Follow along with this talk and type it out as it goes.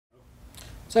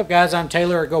What's up guys, I'm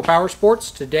Taylor at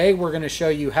GoPowerSports. Today we're going to show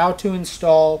you how to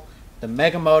install the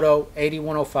Mega Moto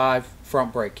 8105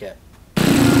 front brake kit.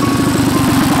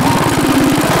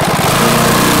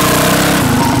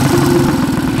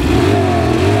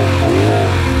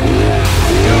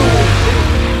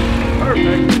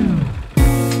 Perfect.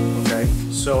 Okay,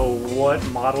 so what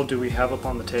model do we have up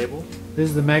on the table? This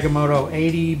is the Mega Moto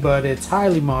 80, but it's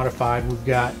highly modified. We've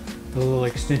got the little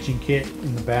extension kit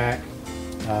in the back.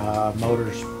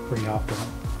 Motor's pretty optimal.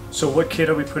 So what kit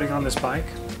are we putting on this bike?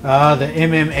 The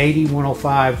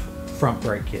MM80-105 front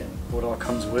brake kit. What all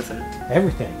comes with it?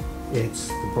 Everything. It's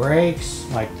the brakes,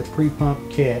 like the pre-pump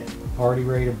kit, already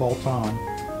ready to bolt on.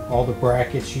 All the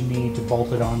brackets you need to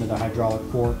bolt it onto the hydraulic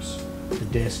forks, the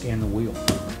disc, and the wheel.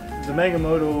 The Mega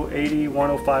Moto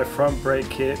 80-105 front brake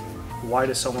kit, why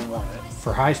does someone want it?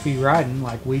 For high-speed riding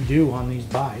like we do on these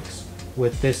bikes,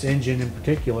 with this engine in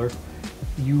particular,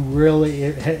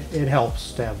 it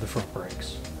helps to have the front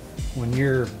brakes. When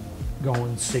you're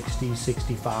going 60,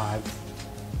 65,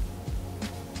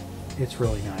 it's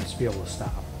really nice to be able to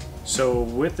stop. So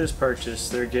with this purchase,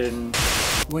 they're getting...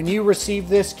 When you receive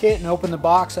this kit and open the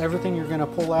box, everything you're going to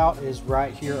pull out is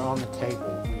right here on the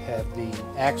table. We have the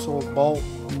axle, bolt,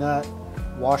 nut,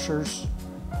 washers.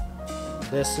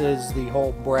 This is the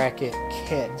whole bracket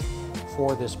kit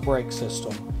for this brake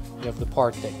system. You have the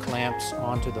part that clamps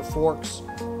onto the forks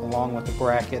along with the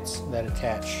brackets that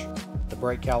attach the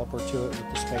brake caliper to it with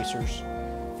the spacers,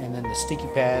 and then the sticky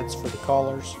pads for the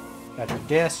collars. Got your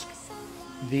disc,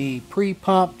 the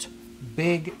pre-pumped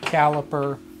big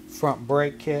caliper front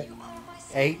brake kit,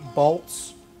 8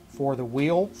 bolts for the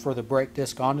wheel, for the brake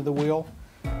disc onto the wheel.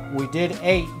 We did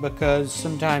 8 because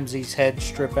sometimes these heads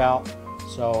strip out,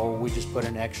 so we just put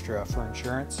an extra for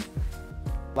insurance.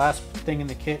 Last thing in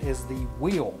the kit is the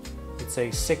wheel. It's a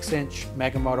 6-inch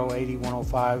Mega Moto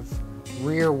 80-105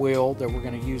 rear wheel that we're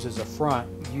going to use as a front.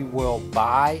 You will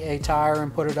buy a tire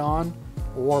and put it on,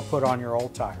 or put on your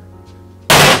old tire.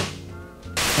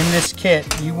 In this kit,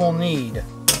 you will need a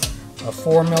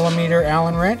 4mm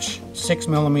Allen wrench,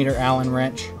 6mm Allen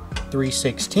wrench,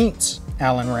 3/16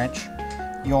 Allen wrench.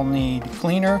 You'll need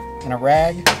cleaner and a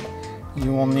rag.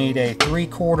 You will need a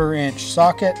 3/4 inch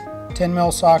socket,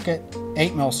 10mm socket,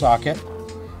 8mm socket,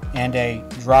 and a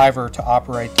driver to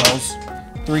operate those,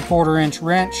 3/4 inch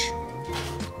wrench,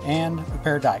 and a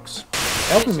pair of dikes.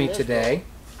 Helping me today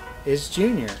is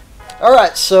Junior.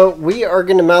 Alright, so we are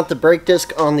going to mount the brake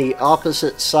disc on the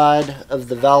opposite side of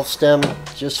the valve stem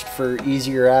just for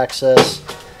easier access.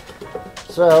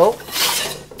 So,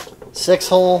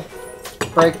 6-hole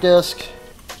brake disc.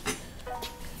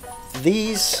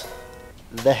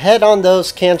 The head on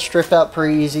those can strip out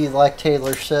pretty easy, like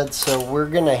Taylor said, so we're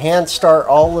going to hand start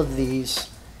all of these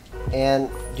and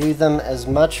do them as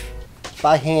much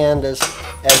by hand as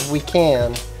we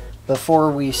can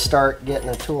before we start getting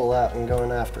a tool out and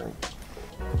going after them.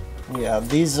 Yeah,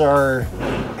 these are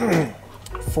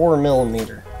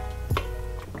 4mm.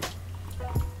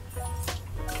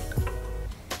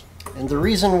 And the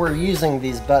reason we're using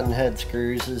these button head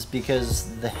screws is because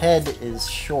the head is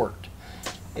short.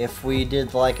 If we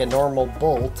did like a normal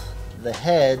bolt, the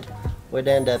head would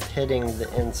end up hitting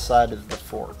the inside of the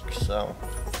fork. So,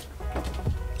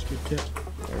 That's a good tip.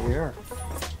 There we are.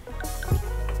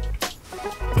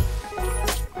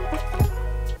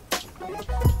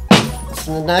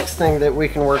 So the next thing that we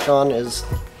can work on is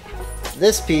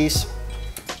this piece.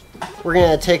 We're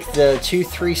going to take the 2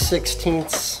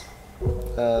 3/16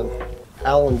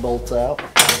 Allen bolts out,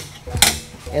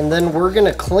 and then we're going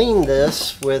to clean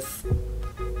this with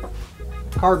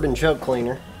carbon choke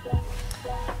cleaner.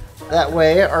 That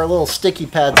way our little sticky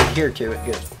pads adhere to it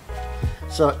good.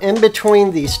 So in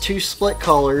between these 2 split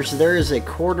collars there is a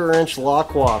 1/4 inch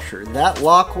lock washer. That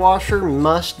lock washer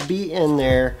must be in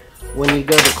there when you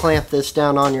go to clamp this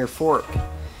down on your fork.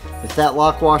 If that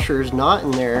lock washer is not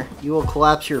in there, you will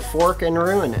collapse your fork and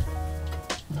ruin it.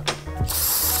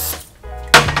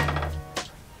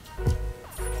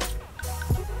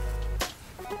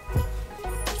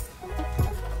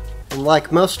 And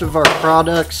like most of our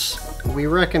products, we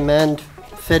recommend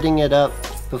fitting it up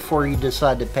before you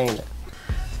decide to paint it.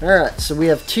 Alright, so we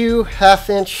have 2 1/2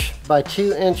 inch by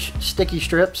 2 inch sticky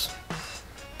strips.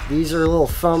 These are little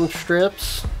foam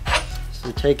strips.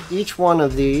 So take each one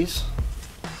of these,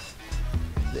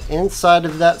 the inside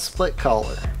of that split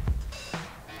collar.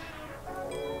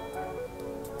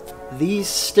 These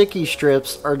sticky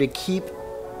strips are to keep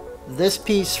this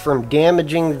piece from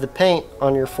damaging the paint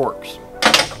on your forks.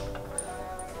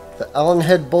 The Allen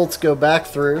head bolts go back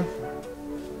through.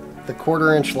 The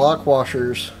 1/4 inch lock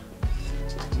washers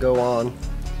go on.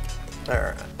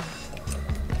 Alright.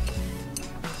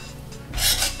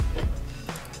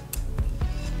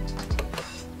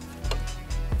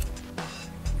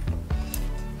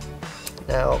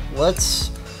 Now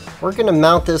we're gonna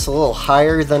mount this a little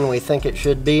higher than we think it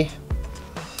should be.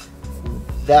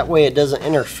 That way it doesn't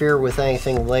interfere with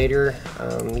anything later.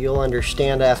 You'll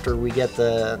understand after we get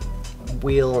the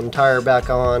wheel and tire back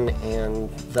on and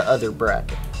the other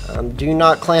bracket. Do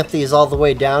not clamp these all the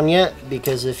way down yet,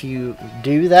 because if you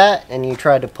do that and you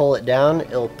try to pull it down,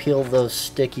 it'll peel those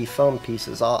sticky foam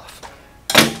pieces off.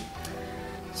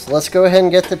 So let's go ahead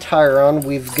and get the tire on.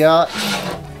 We've got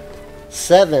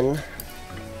 7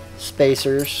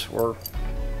 spacers or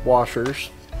washers.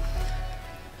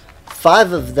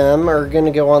 5 of them are going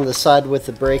to go on the side with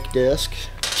the brake disc.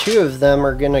 2 of them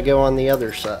are going to go on the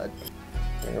other side.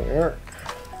 There we are.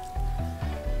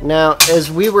 Now,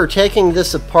 as we were taking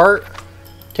this apart,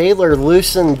 Taylor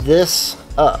loosened this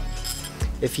up.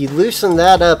 If you loosen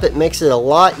that up, it makes it a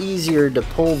lot easier to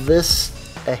pull this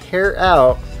a hair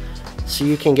out so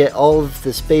you can get all of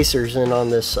the spacers in on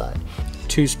this side.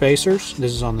 2 spacers.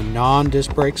 This is on the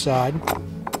non-disc brake side.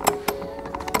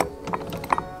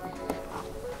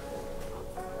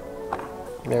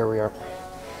 There we are.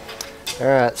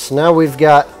 Alright, so now we've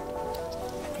got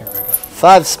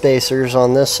 5 spacers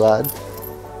on this side.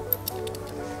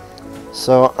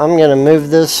 So I'm going to move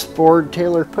this forward.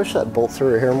 Taylor, push that bolt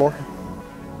through here more.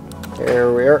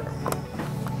 There we are.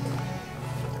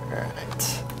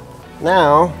 Alright.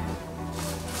 Now,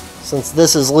 since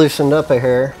this is loosened up a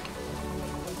hair,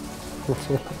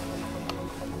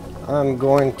 I'm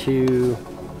going to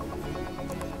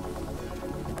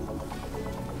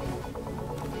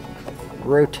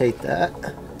rotate that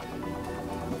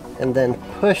and then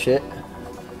push it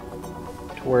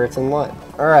to where it's in line.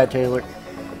 Alright, Taylor.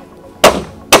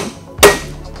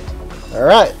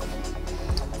 Alright.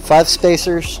 5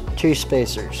 spacers, 2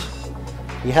 spacers.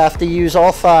 You have to use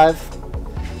all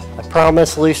 5. I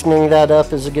promise loosening that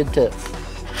up is a good tip.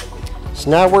 So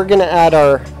now we're going to add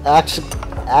our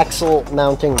axle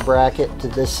mounting bracket to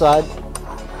this side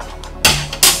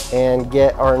and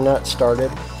get our nut started.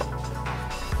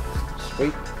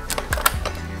 Sweet.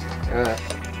 Alright.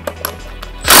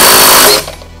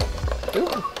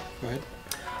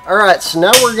 Alright, so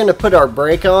now we're going to put our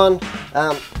brake on.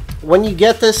 When you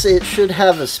get this, it should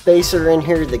have a spacer in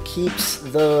here that keeps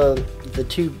the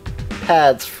 2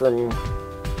 pads from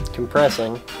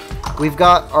compressing. We've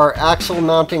got our axle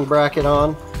mounting bracket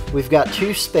on. We've got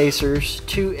 2 spacers,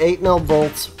 2 8mm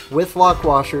bolts with lock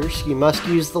washers. You must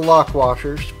use the lock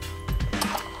washers.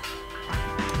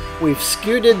 We've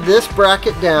scooted this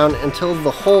bracket down until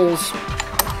the holes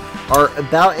are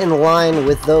about in line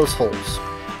with those holes.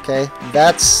 Okay,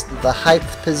 that's the height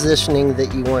positioning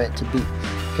that you want it to be,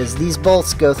 because these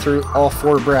bolts go through all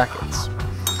 4 brackets.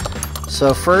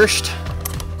 So first,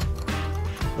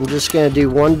 I'm just going to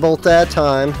do 1 bolt at a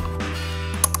time.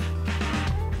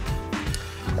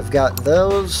 I've got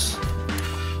those.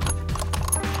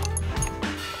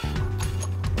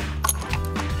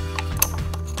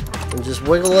 And just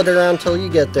wiggle it around until you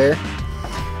get there.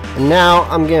 And now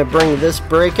I'm going to bring this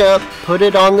brake up, put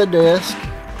it on the disc.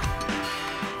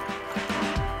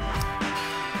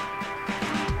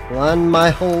 Line my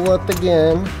hole up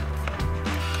again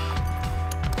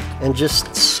and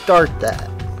just start that.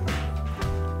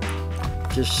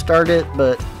 Just start it,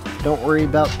 but don't worry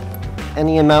about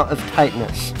any amount of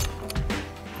tightness.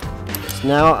 So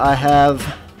now I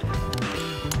have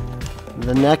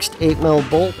the next 8mm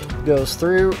bolt goes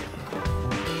through.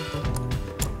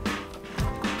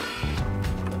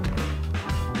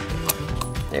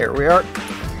 There we are.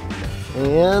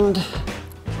 And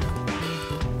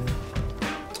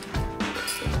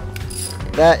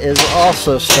that is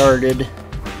also started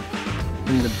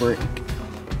in the brake.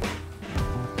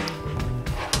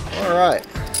 Alright.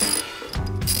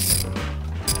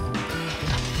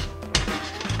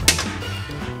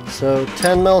 So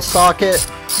 10mm socket.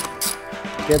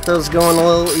 Get those going a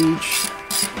little each.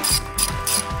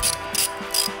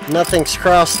 Nothing's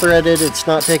cross-threaded. It's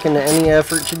not taking any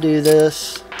effort to do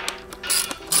this.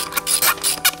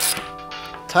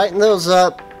 Tighten those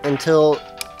up until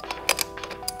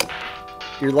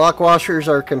your lock washers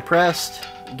are compressed.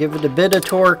 Give it a bit of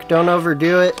torque, don't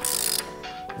overdo it.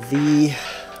 The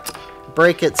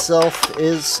brake itself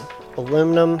is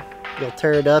aluminum. You'll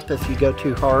tear it up if you go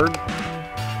too hard.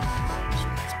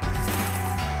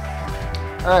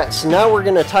 Alright, so now we're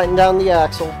going to tighten down the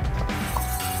axle.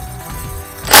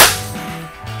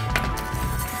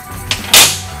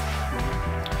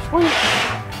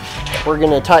 We're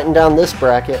going to tighten down this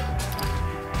bracket.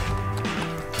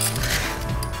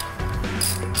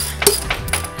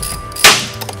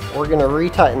 We're going to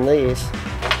retighten these.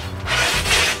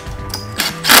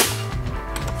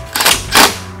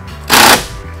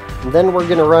 And then we're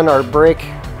going to run our brake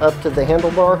up to the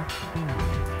handlebar.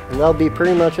 And that'll be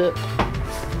pretty much it.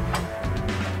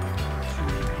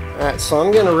 Alright, so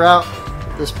I'm going to route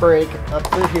this brake up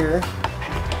through here.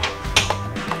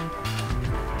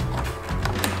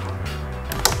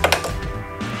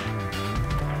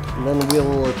 And then the wheel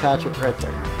will attach it right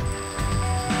there.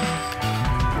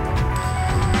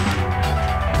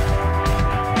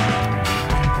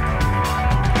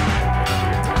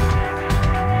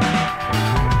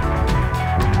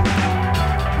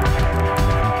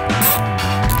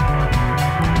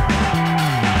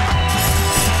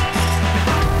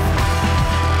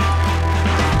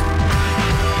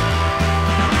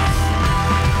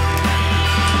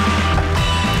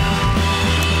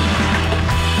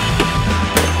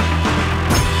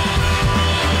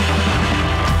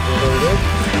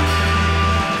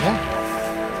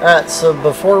 Alright, so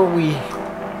before we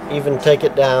even take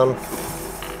it down,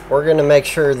 we're going to make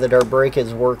sure that our brake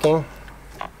is working.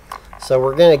 So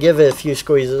we're going to give it a few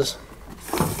squeezes.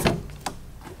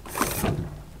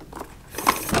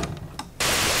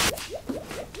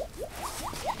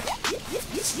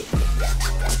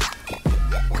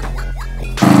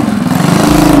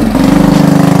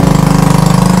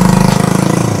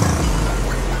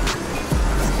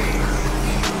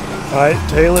 Alright,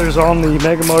 Taylor's on the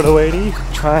Mega Moto 80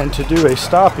 trying to do a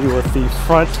stoppie with the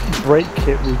front brake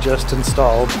kit we just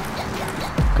installed.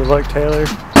 Good luck, Taylor.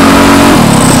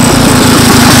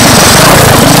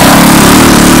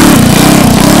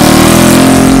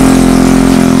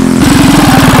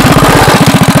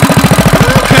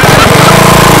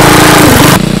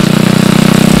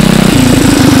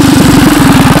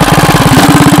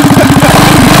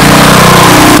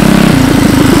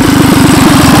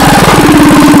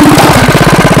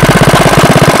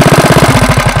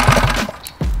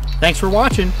 Thanks for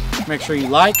watching. Make sure you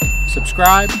like,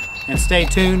 subscribe, and stay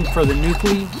tuned for the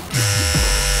nuclei.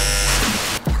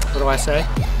 What do I say?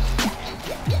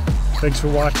 Thanks for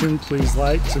watching. Please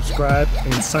like, subscribe,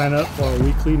 and sign up for our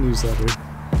weekly newsletter.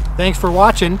 Thanks for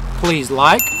watching. Please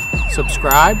like,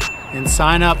 subscribe, and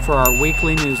sign up for our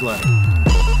weekly newsletter.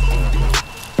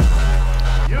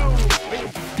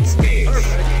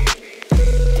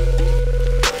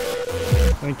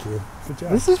 Thank you. Good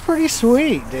job. This is pretty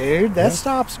sweet, dude. That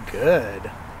stop's good.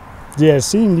 Yeah,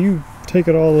 seeing you take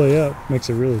it all the way up makes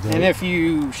it really dope. And if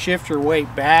you shift your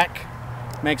weight back,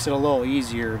 makes it a little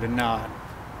easier to not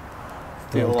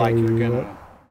feel like you're gonna